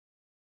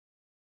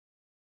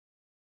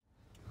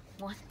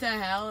What the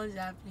hell is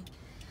happening?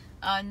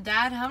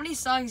 Dad, how many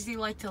songs do you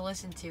like to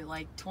listen to?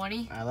 Like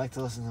 20? I like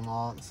to listen to them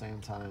all at the same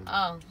time.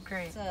 Oh,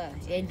 great.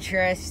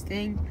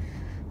 Interesting.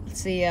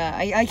 Let's see,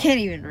 I can't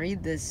even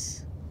read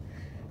this.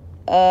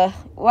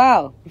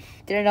 Wow.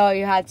 Didn't know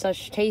you had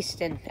such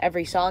taste in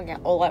every song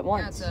all at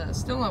once. Yeah, it's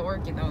still not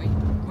working though. It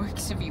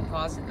works if you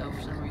pause it though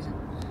for some reason.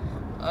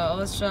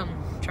 Let's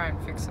try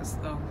and fix this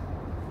though.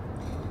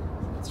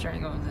 Let's try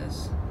and go with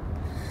this.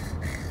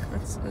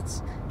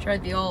 Let's try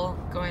the all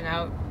going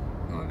out,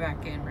 going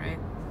back in, right?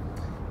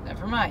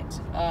 Never mind.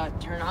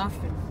 Turn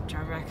off and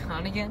turn back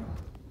on again.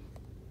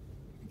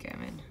 Okay,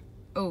 I'm in.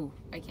 Oh,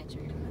 I can't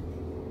check it.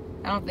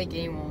 I don't think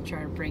anyone will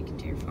try to break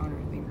into your phone or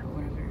anything or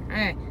whatever.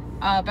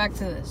 Alright, back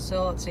to this.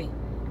 So let's see.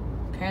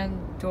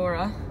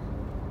 Pandora.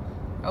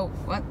 Oh,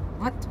 what?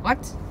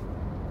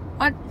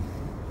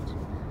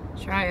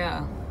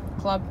 Try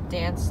Club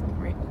Dance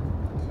Radio.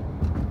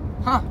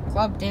 Huh,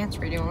 Club Dance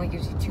Radio only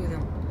gives you 2 of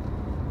them.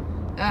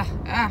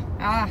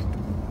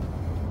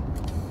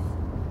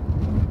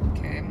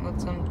 Okay,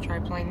 let's try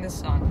playing this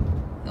song.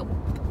 Nope.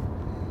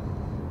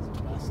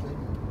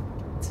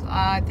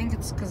 I think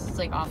it's because it's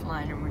like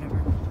offline or whatever.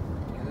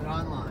 Get it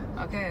online.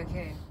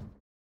 Okay.